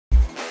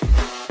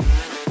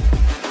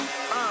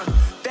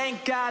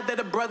thank God that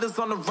the brothers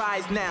on the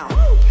rise now.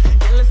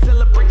 Endless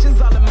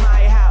celebrations all in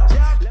my house.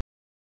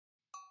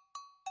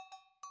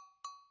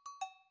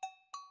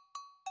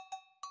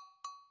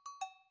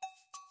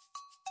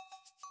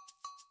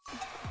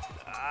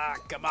 Ah,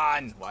 come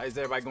on. Why is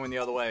everybody going the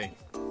other way?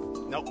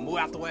 Nope, move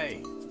out the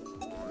way.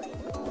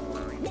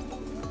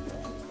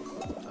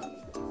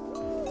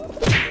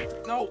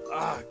 No.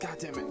 Ah, god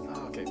damn it.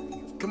 Oh, okay.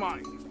 Come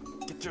on.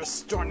 Get your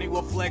stormy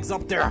wolf legs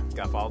up there.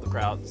 Gotta follow the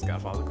crowd. Just gotta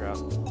follow the crowd.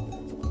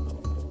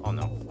 Oh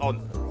no. Oh,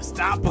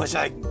 stop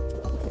pushing.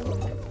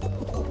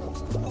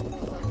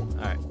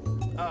 Alright.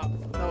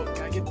 No.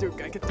 Gotta get through.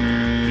 Gotta get through.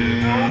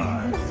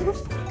 No.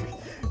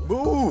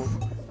 Move.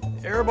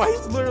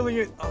 Everybody's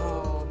literally in.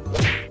 Oh,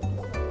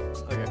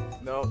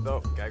 no. No.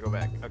 Gotta go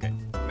back. Okay.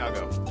 Now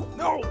go.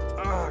 No.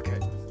 Okay.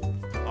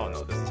 Oh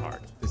no. This is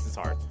hard. This is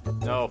hard.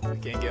 No. I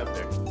can't get up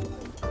there.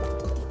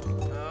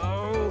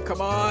 No.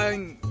 Come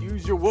on.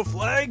 Use your wolf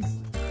legs.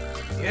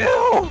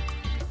 Ew.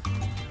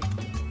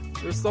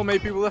 There's so many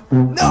people left.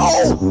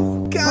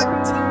 No! God damn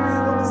it,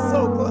 that was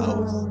so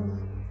close.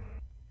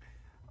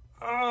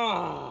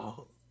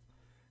 Oh.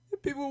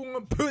 If people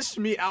want to push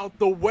me out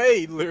the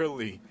way,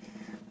 literally.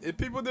 If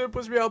people didn't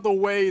push me out the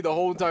way the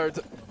whole entire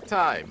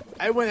time,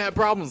 I wouldn't have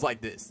problems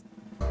like this.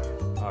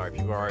 Alright,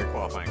 people are already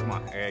qualifying. Come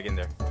on, I gotta get in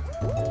there.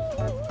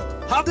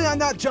 How did I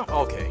not jump?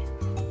 Okay.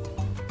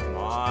 Come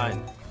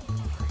on.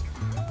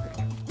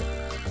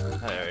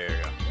 There you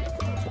go.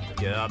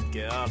 Get up,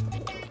 get up.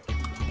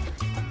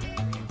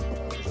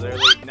 There's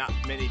literally not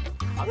many.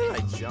 How did I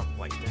jump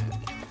like that?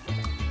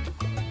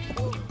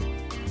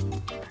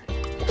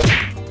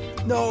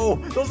 No!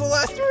 Those are the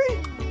last three!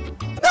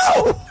 No!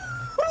 I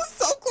was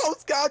so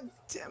close, god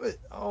damn it.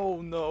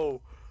 Oh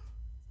no.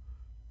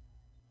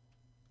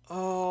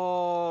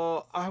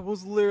 Oh, I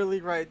was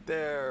literally right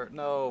there.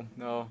 No.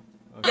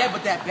 Okay. Yeah,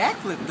 but that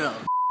backflip though.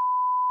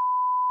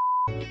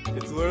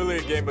 It's literally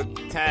a game of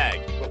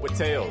tag, but with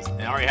tails.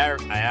 And I already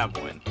have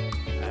one.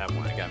 I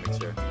gotta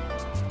make sure.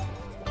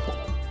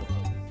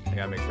 I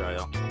gotta make sure I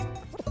don't.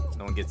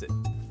 No one gets it.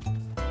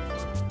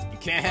 You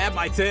can't have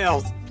my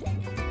tails.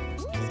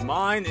 It's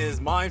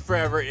mine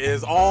forever. It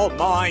is all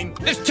mine.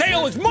 This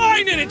tail is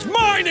mine, and it's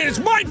mine, and it's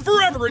mine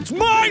forever. It's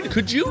mine.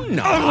 Could you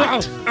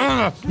not?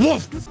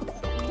 Woof.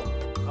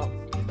 Oh,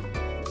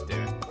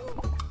 damn it.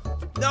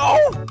 No!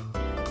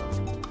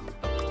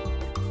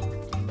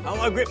 How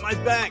do I grip my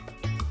back?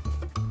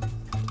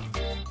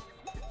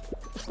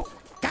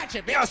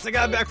 Gotcha, bitch. Yes, I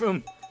got it back from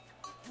him.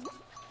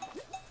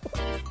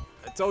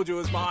 I told you it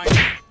was mine.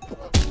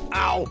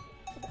 Ow.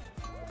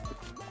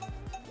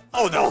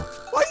 Oh no.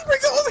 Why you bring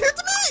it over here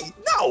to me?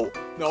 No.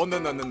 No.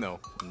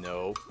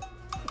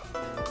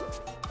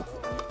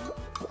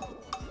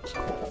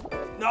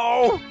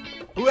 No.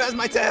 Who has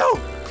my tail?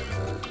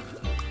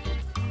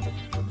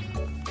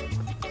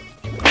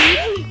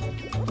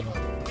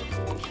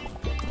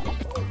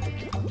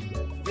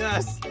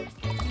 Yes.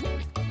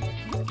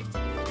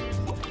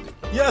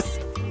 Yes.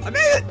 I made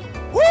it.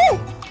 Woo!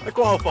 I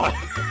qualified.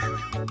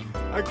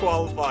 I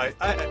qualified.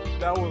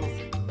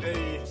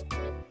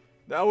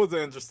 That was an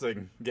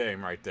interesting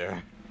game right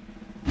there.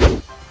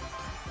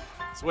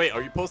 So wait,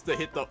 are you supposed to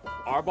hit the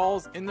R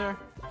balls in there?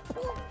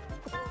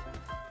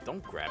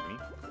 Don't grab me.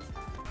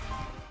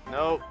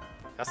 Nope.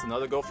 That's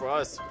another go for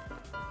us.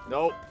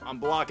 Nope. I'm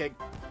blocking.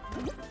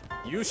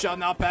 You shall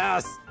not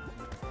pass.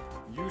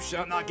 You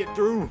shall not get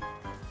through.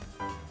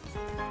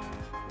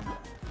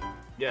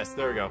 Yes,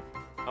 there we go.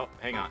 Oh,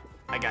 hang on.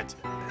 I got you.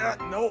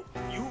 No,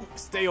 you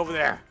stay over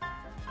there.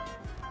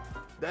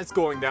 That's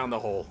going down the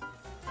hole.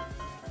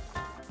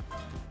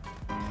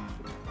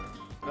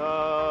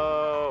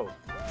 No.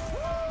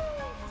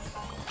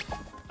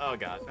 Oh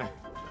god.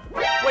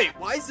 Wait,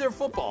 why is there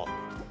football?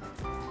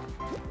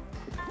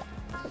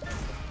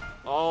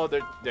 Oh,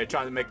 they're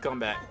trying to make a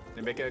comeback.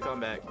 They're making a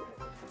comeback.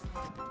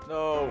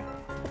 No.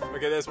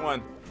 Look at this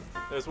one.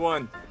 There's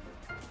one.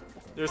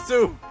 There's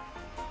two.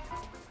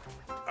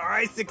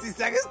 Alright, 60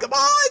 seconds. Come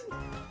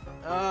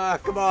on!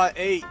 Come on.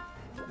 8.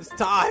 It's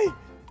tie.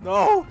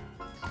 No.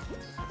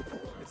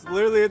 It's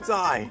literally a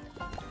tie.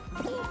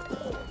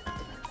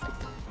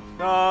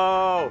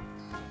 No.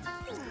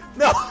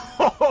 No.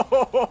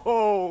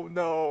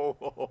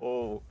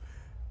 No.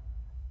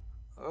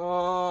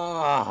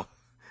 Oh.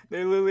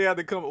 They literally had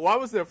to come. Why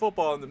was there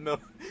football in the middle?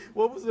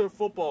 What was there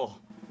football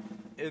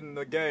in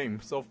the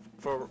game? So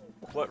for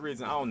what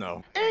reason? I don't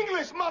know.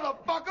 English,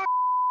 motherfucker!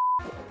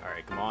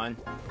 Alright, come on.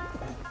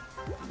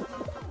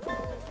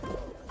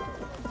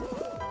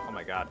 Oh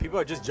my god, people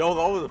are just jumping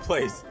all over the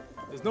place.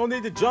 There's no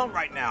need to jump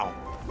right now.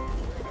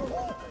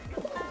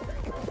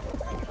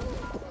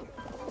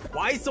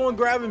 Why is someone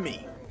grabbing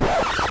me?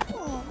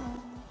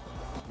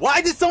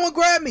 Why did someone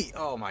grab me?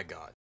 Oh my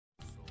god.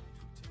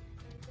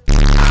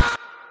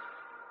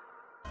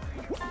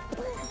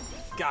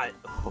 Got it.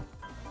 Oh.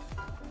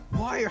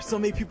 Why are so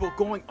many people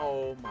going?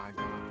 Oh my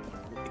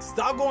god.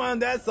 Stop going on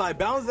that side.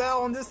 Bounce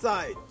out on this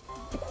side.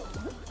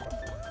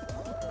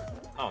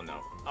 Oh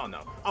no. Oh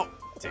no. Oh,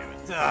 damn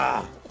it.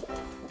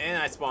 And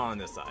I spawn on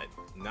this side.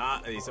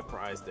 Not a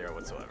surprise there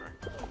whatsoever.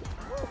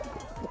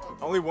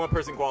 Only one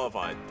person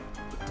qualified.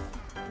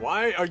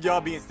 Why are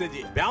y'all being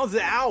stingy? Balance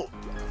it out!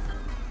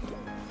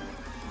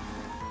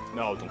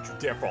 No, don't you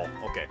dare fall.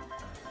 Okay.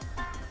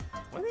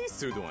 What are these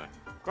two doing?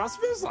 Cross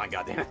the finish line,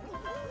 goddamn.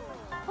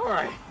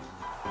 Alright.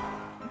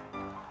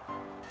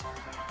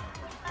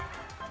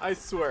 I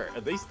swear,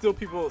 are they still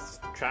people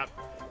trapped?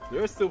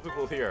 There are still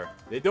people here.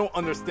 They don't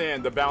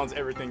understand to balance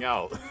everything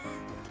out.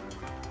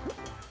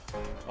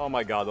 Oh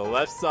my god, the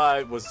left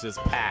side was just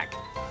packed.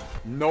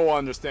 No one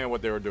understand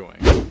what they were doing.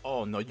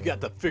 Oh no, you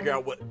got to figure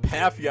out what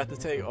path you have to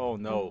take. Oh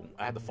no,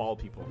 I had to follow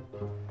people.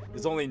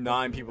 There's only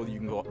 9 people you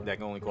can go that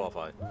can only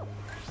qualify.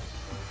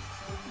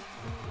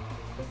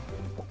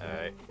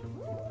 Alright.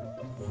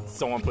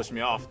 Someone pushed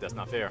me off. That's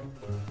not fair.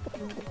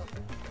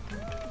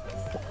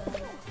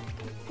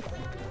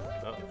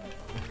 Oh.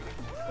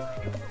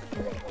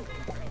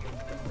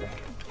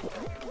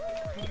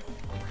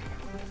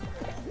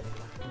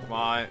 Come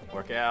on,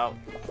 work out.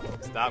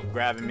 Stop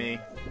grabbing me.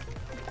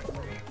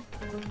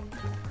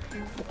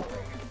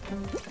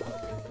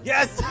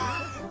 Yes!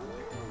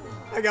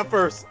 I got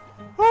first.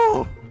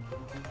 Oh!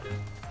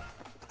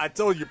 I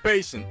told you,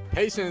 patient.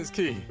 Patience is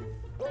key.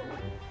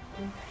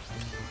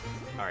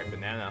 Alright,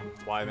 banana,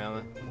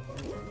 watermelon.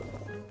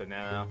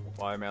 Banana,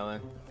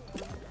 watermelon.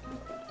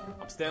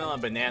 I'm standing on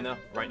a banana.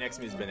 Right next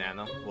to me is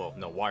banana. Well,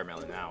 no,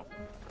 watermelon now.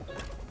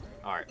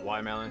 Alright,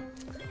 watermelon.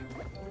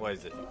 What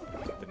is it?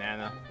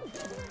 Banana.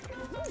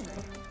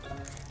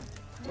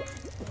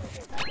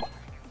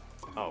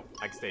 Oh,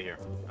 I can stay here.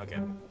 Okay.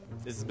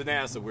 This is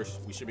banana, so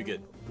we should be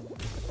good.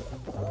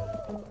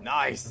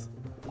 Nice!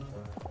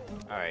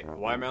 Alright,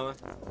 watermelon.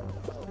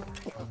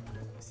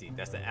 Let's see,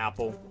 that's the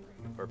apple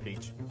or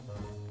peach.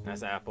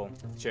 That's the apple.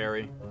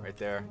 Cherry, right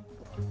there.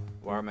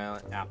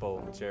 Watermelon,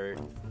 apple, cherry.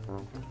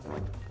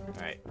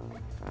 Alright.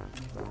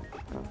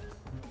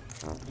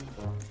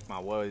 Come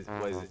on, what is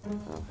it?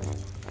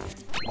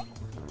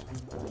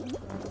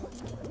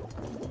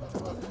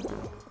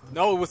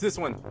 No, it was this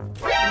one.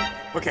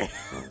 Okay.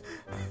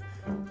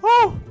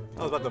 Woo!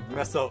 I was about to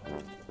mess up.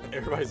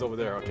 Everybody's over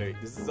there. Okay,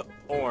 this is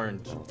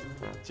orange,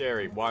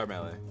 cherry,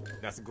 watermelon.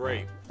 That's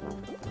great.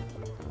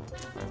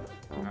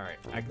 Alright,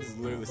 I can just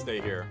literally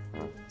stay here.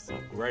 See,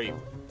 grape,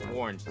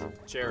 orange,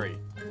 cherry,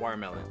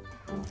 watermelon.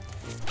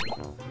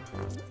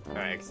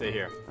 Alright, I can stay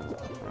here.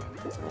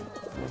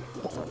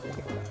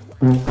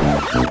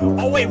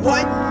 Oh wait,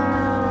 what?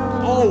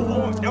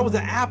 Oh, that was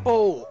an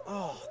apple.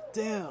 Oh,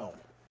 damn.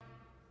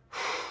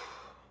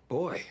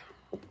 Boy,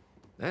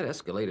 that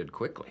escalated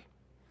quickly.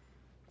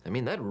 I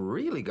mean, that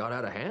really got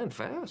out of hand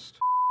fast.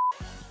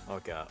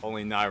 Okay,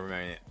 only 9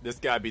 remaining. This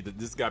gotta be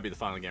the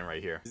final game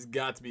right here. This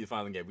got to be the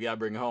final game. We gotta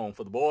bring it home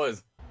for the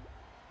boys.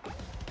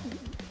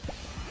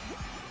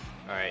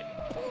 Alright.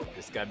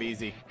 This gotta be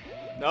easy.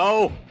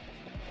 No!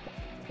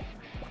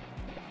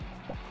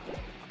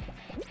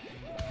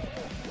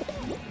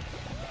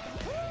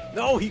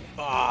 No, he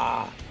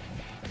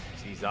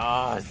Jesus.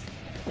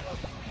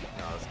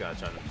 No, this guy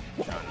trying to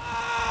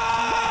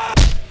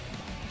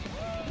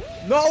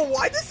No,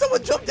 why did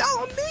someone jump down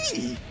on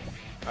me?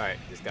 Alright,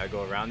 just gotta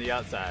go around the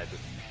outside.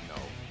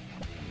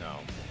 No.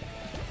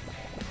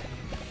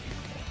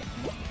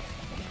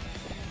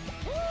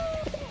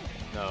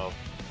 No.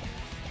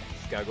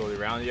 Just gotta go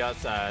around the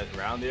outside.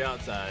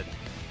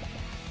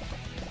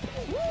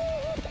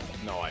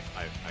 No, I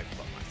fucked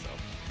myself.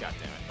 God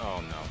damn it.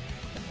 Oh no.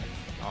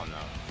 Oh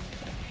no.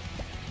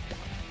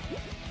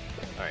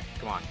 Alright,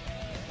 come on.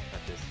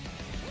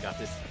 Got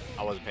this.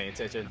 I wasn't paying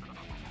attention.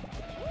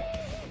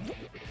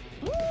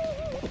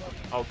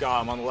 Oh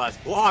god, I'm on the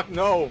last block.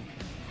 No.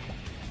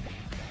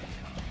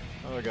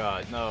 Oh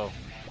god, no.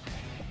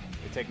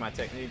 Let me take my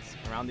techniques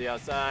around the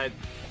outside.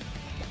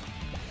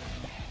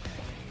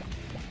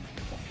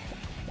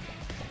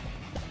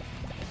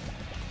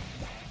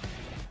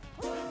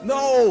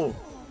 No!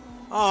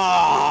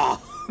 Ah,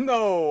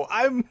 no!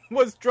 I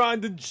was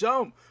trying to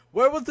jump.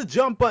 Where was the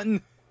jump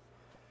button?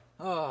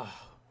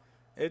 Ah,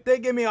 if they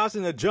give me an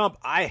option to jump,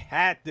 I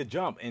had to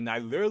jump, and I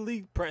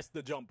literally pressed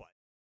the jump button.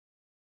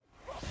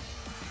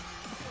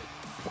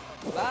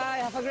 Bye,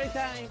 have a great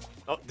time.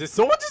 Oh, did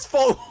someone just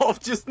fall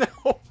off just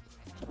now?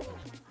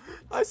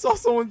 I saw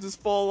someone just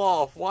fall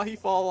off. Why he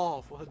fall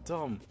off? What a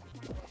dumb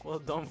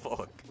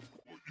fuck.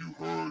 You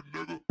heard,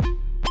 nigga.